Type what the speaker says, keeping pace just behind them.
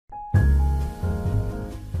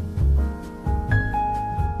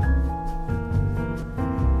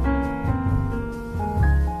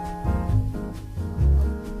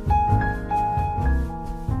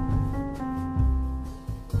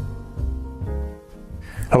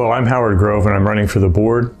Hello, I'm Howard Grove and I'm running for the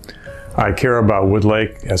board. I care about Wood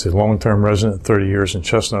Lake as a long-term resident, 30 years in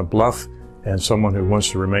Chestnut Bluff, and someone who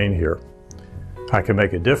wants to remain here. I can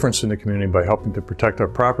make a difference in the community by helping to protect our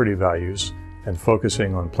property values and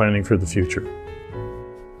focusing on planning for the future.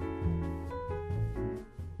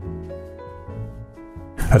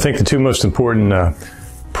 I think the two most important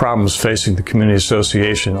problems facing the community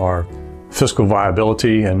association are fiscal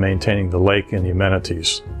viability and maintaining the lake and the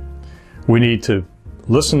amenities. We need to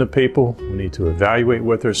listen to people, we need to evaluate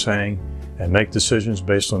what they're saying, and make decisions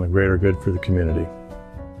based on the greater good for the community.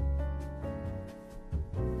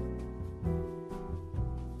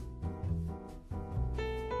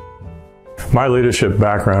 My leadership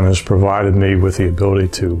background has provided me with the ability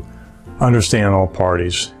to understand all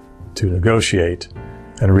parties, to negotiate,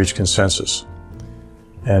 and reach consensus.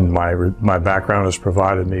 And my background has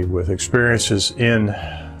provided me with experiences in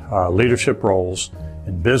leadership roles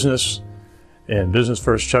in Business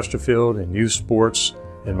First Chesterfield, in youth sports,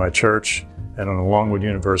 in my church, and on the Longwood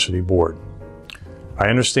University board. I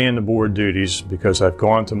understand the board duties because I've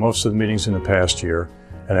gone to most of the meetings in the past year,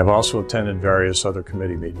 and I've also attended various other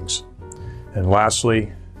committee meetings. And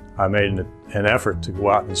lastly, I made an effort to go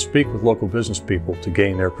out and speak with local business people to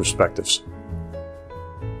gain their perspectives.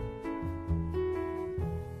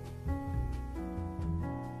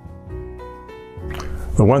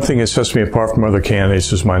 The one thing that sets me apart from other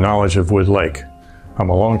candidates is my knowledge of Wood Lake. I'm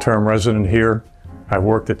a long-term resident here. I've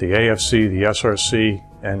worked at the AFC, the SRC,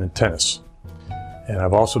 and in tennis. And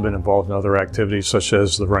I've also been involved in other activities such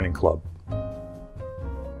as the running club.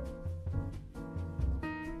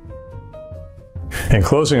 In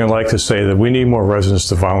closing, I'd like to say that we need more residents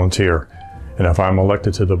to volunteer. And if I'm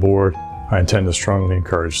elected to the board, I intend to strongly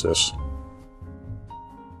encourage this.